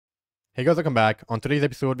Hey guys, welcome back. On today's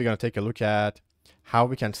episode, we're going to take a look at how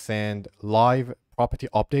we can send live property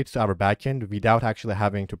updates to our backend without actually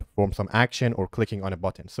having to perform some action or clicking on a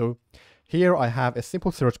button. So here I have a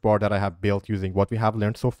simple search bar that I have built using what we have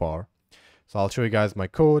learned so far. So I'll show you guys my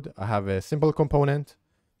code. I have a simple component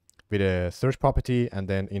with a search property, and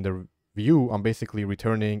then in the view, I'm basically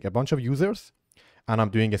returning a bunch of users, and I'm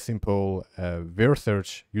doing a simple var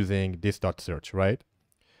search using this.search, right?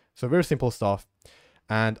 So very simple stuff.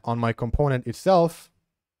 And on my component itself,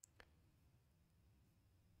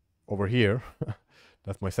 over here,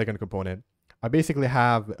 that's my second component, I basically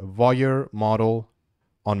have wire model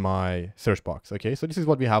on my search box. Okay, so this is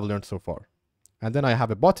what we have learned so far. And then I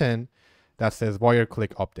have a button that says wire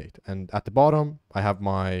click update. And at the bottom, I have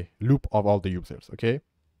my loop of all the users. Okay,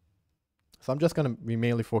 so I'm just going to be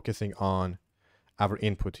mainly focusing on our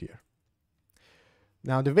input here.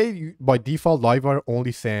 Now, the way by default, Livewire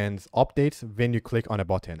only sends updates when you click on a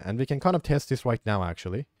button. And we can kind of test this right now,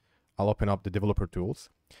 actually. I'll open up the developer tools.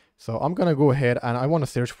 So I'm going to go ahead and I want to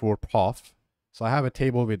search for prof. So I have a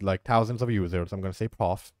table with like thousands of users. I'm going to say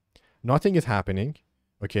prof. Nothing is happening.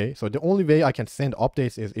 Okay, so the only way I can send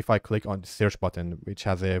updates is if I click on the search button, which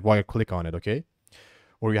has a wire click on it, okay?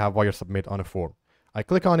 Or you have wire submit on a form. I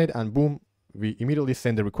click on it and boom, we immediately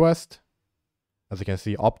send the request. As you can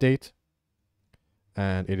see, update.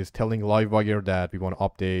 And it is telling Livewire that we want to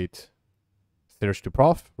update search to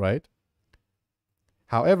prof, right?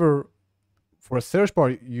 However, for a search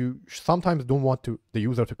bar, you sometimes don't want the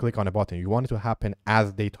user to click on a button. You want it to happen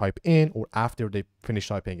as they type in or after they finish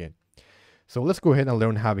typing in. So let's go ahead and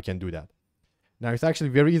learn how we can do that. Now, it's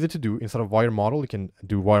actually very easy to do. Instead of wire model, you can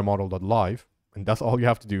do wire model.live, and that's all you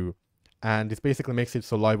have to do. And this basically makes it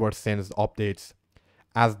so Livewire sends updates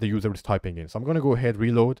as the user is typing in. So I'm going to go ahead,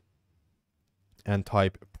 reload, and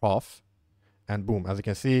type prof, and boom, as you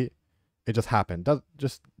can see, it just happened. That's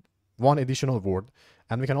just one additional word.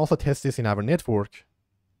 And we can also test this in our network.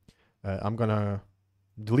 I'm gonna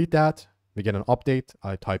delete that. We get an update.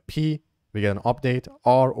 I type P, we get an update,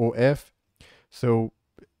 ROF. So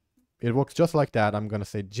it works just like that. I'm gonna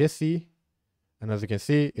say Jesse, and as you can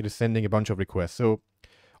see, it is sending a bunch of requests. So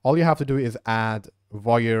all you have to do is add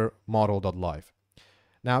wire model.live.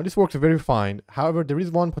 Now, this works very fine. However, there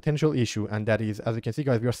is one potential issue, and that is, as you can see,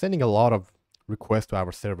 guys, we are sending a lot of requests to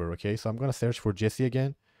our server, okay? So I'm going to search for Jesse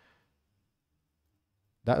again.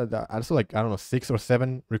 That also, like, I don't know, 6 or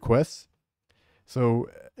 7 requests.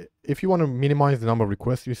 So if you want to minimize the number of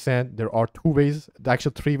requests you send, there are 2 ways,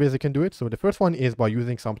 actually 3 ways you can do it. So the first one is by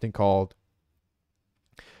using something called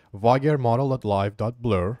wire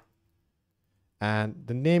model.live.blur. And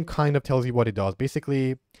the name kind of tells you what it does.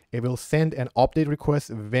 Basically, it will send an update request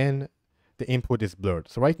when the input is blurred.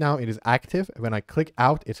 So right now it is active. When I click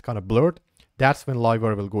out, it's kind of blurred. That's when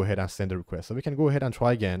Livewire will go ahead and send the request. So we can go ahead and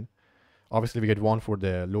try again. Obviously, we get 1 for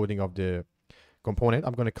the loading of the component.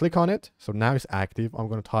 I'm going to click on it. So now it's active. I'm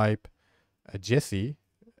going to type Jesse.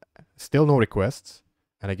 Still no requests.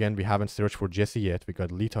 And again, we haven't searched for Jesse yet. We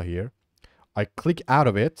got Lita here. I click out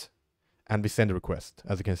of it and we send a request,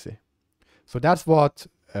 as you can see. So that's what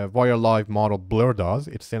wire live model blur does.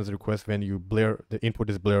 It sends a request when you blur, the input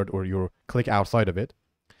is blurred or you click outside of it.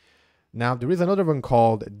 Now, there is another one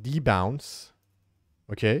called debounce.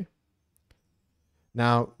 Okay.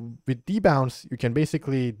 Now, with debounce, you can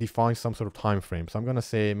basically define some sort of time frame. So I'm going to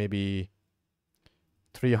say maybe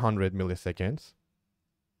 300 milliseconds.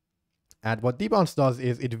 And what debounce does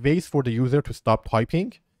is it waits for the user to stop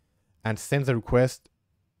typing and sends a request,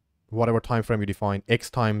 whatever time frame you define, X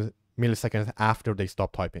times milliseconds after they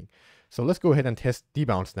stop typing. So let's go ahead and test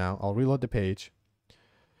debounce now. I'll reload the page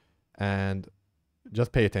and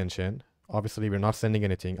just pay attention. Obviously, we're not sending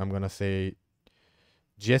anything. I'm going to say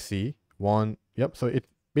Jesse 1. Yep. So it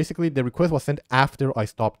basically, the request was sent after I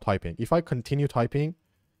stopped typing. If I continue typing,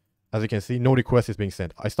 as you can see, no request is being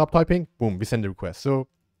sent. I stop typing, boom, we send the request. So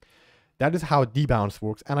that is how debounce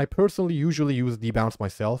works. And I personally usually use debounce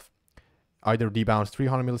myself. Either debounce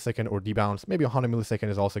 300 millisecond or debounce maybe 100 millisecond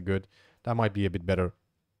is also good. That might be a bit better.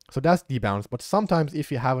 So that's debounce. But sometimes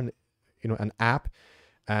if you have an app,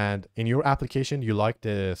 and in your application you like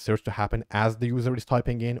the search to happen as the user is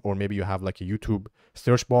typing in, or maybe you have like a YouTube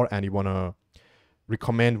search bar and you want to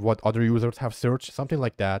recommend what other users have searched, something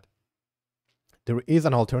like that, there is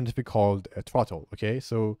an alternative called a throttle. Okay,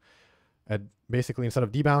 so basically instead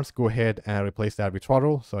of debounce, go ahead and replace that with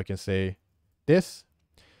throttle. So I can say this.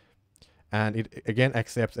 And it again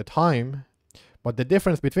accepts a time, but the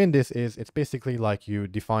difference between this is it's basically like you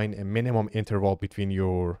define a minimum interval between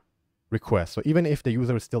your requests. So even if the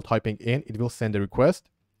user is still typing in, it will send a request,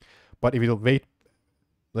 but it will wait,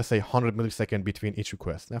 let's say 100 milliseconds between each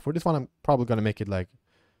request. Now for this one, I'm probably going to make it like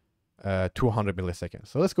 200 milliseconds.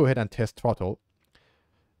 So let's go ahead and test throttle.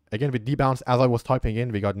 Again, with debounce, as I was typing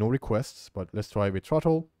in, we got no requests, but let's try with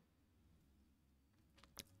throttle.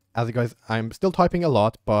 As you guys, I'm still typing a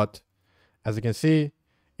lot, but as you can see,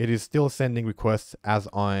 it is still sending requests as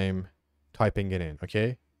I'm typing it in,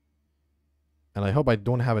 okay? And I hope I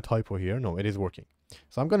don't have a typo here. No, it is working.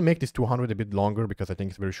 So I'm going to make this 200 a bit longer because I think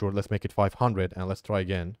it's very short. Let's make it 500 and let's try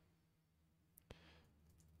again.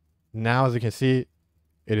 Now, as you can see,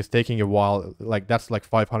 it is taking a while. Like that's like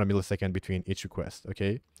 500 milliseconds between each request,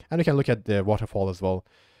 okay? And you can look at the waterfall as well.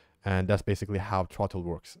 And that's basically how throttle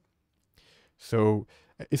works. So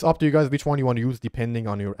it's up to you guys which one you want to use depending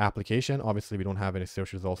on your application. Obviously, we don't have any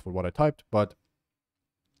search results for what I typed, but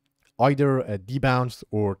either a debounce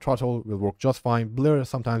or throttle will work just fine. Blur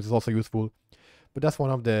sometimes is also useful, but that's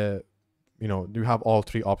one of the, you have all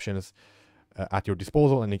three options at your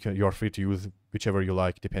disposal, and you're free to use whichever you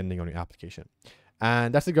like depending on your application.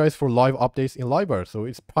 And that's it, guys, for live updates in Livewire. So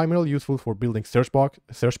it's primarily useful for building search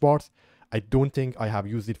bars. I don't think I have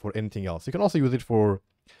used it for anything else. You can also use it for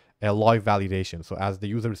a live validation. So as the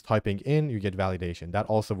user is typing in, you get validation. That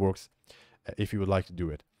also works if you would like to do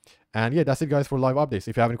it. And yeah, that's it, guys, for live updates.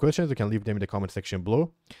 If you have any questions, you can leave them in the comment section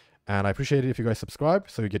below. And I appreciate it if you guys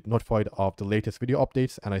subscribe so you get notified of the latest video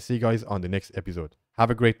updates. And I see you guys on the next episode.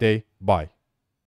 Have a great day. Bye.